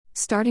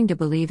Starting to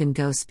believe in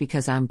ghosts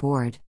because I'm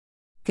bored.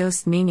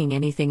 Ghost meaning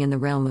anything in the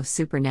realm of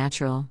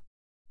supernatural.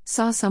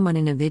 Saw someone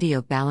in a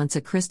video balance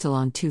a crystal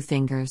on 2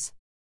 fingers.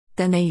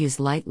 Then they use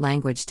light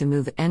language to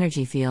move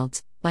energy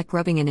fields, like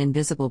rubbing an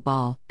invisible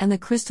ball, and the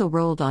crystal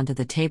rolled onto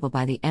the table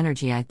by the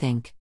energy, I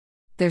think.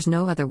 There's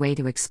no other way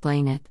to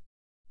explain it.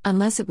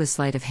 Unless it was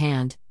sleight of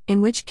hand,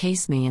 in which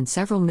case me and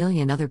several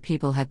million other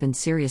people have been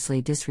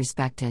seriously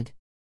disrespected.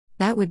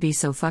 That would be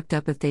so fucked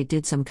up if they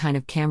did some kind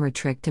of camera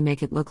trick to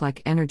make it look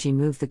like energy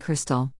moved the crystal.